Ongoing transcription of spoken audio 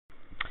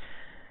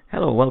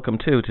Hello, welcome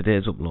to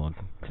today's upload.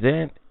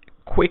 Today,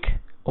 quick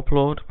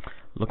upload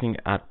looking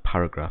at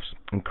paragraphs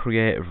and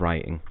creative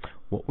writing.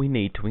 What we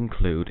need to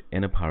include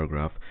in a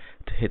paragraph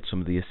to hit some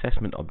of the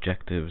assessment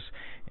objectives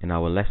in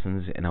our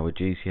lessons in our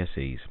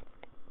GCSEs.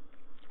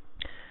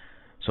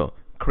 So,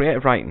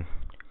 creative writing.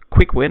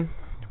 Quick win.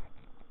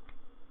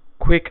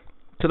 Quick,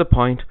 to the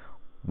point.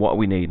 What are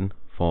we needing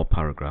for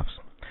paragraphs?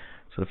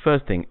 So the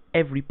first thing,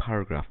 every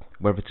paragraph,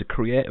 whether it's a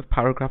creative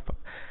paragraph,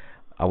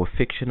 our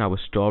fiction, our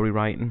story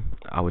writing,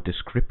 our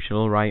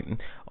descriptional writing,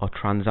 or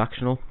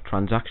transactional.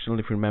 Transactional,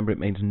 if you remember, it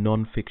means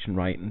non-fiction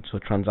writing. So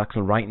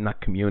transactional writing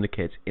that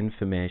communicates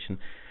information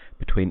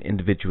between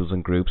individuals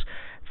and groups.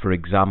 For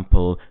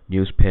example,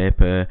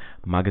 newspaper,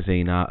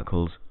 magazine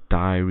articles,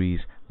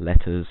 diaries,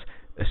 letters,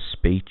 a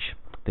speech.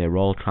 They're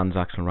all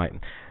transactional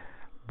writing.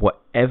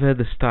 Whatever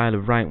the style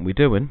of writing we're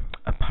doing,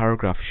 a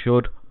paragraph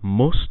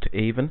must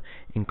even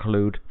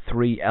include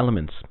three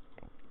elements.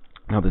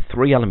 Now, the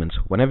three elements,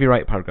 whenever you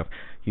write a paragraph,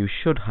 you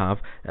should have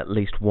at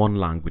least one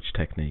language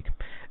technique.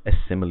 A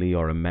simile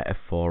or a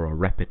metaphor or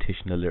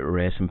repetition,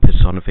 alliteration,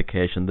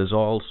 personification. There's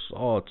all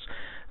sorts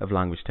of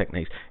language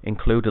techniques.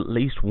 Include at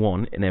least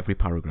one in every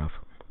paragraph.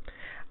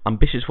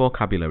 Ambitious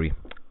vocabulary.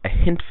 A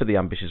hint for the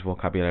ambitious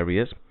vocabulary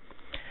is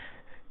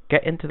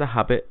get into the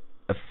habit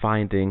of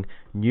finding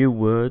new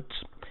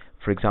words.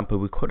 For example,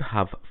 we could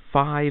have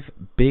 5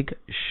 big,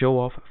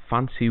 show-off,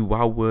 fancy,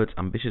 wow words,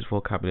 ambitious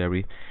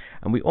vocabulary,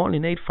 and we only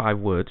need 5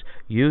 words.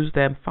 Use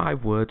them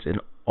 5 words in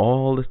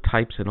all the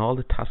types and all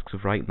the tasks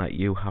of writing that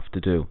you have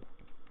to do.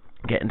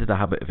 Get into the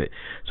habit of it.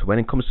 So when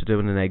it comes to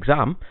doing an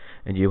exam,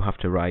 and you have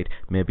to write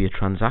maybe a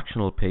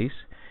transactional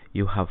piece,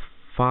 you have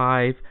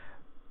 5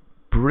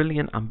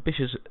 brilliant,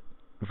 ambitious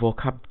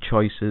vocab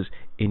choices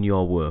in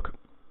your work.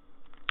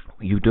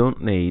 You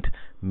don't need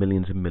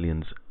millions and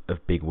millions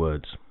of big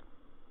words.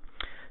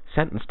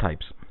 Sentence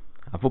types.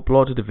 I've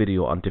uploaded a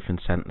video on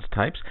different sentence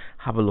types.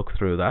 Have a look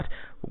through that.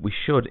 But we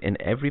should,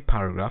 in every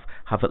paragraph,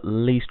 have at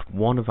least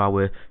one of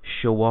our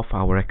show-off,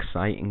 our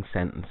exciting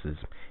sentences.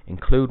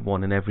 Include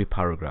one in every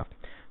paragraph.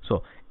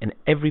 So, in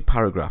every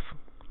paragraph,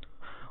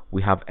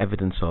 we have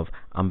evidence of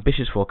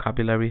ambitious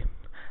vocabulary,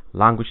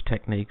 language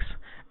techniques,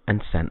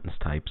 and sentence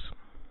types.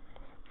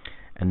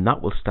 And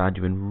that will stand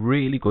you in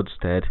really good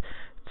stead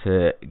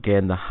to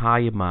gain the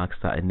higher marks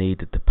that are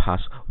needed to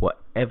pass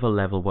whatever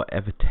level,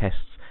 whatever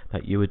tests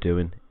that you are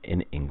doing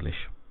in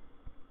English.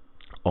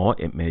 Or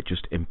it may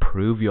just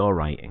improve your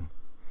writing.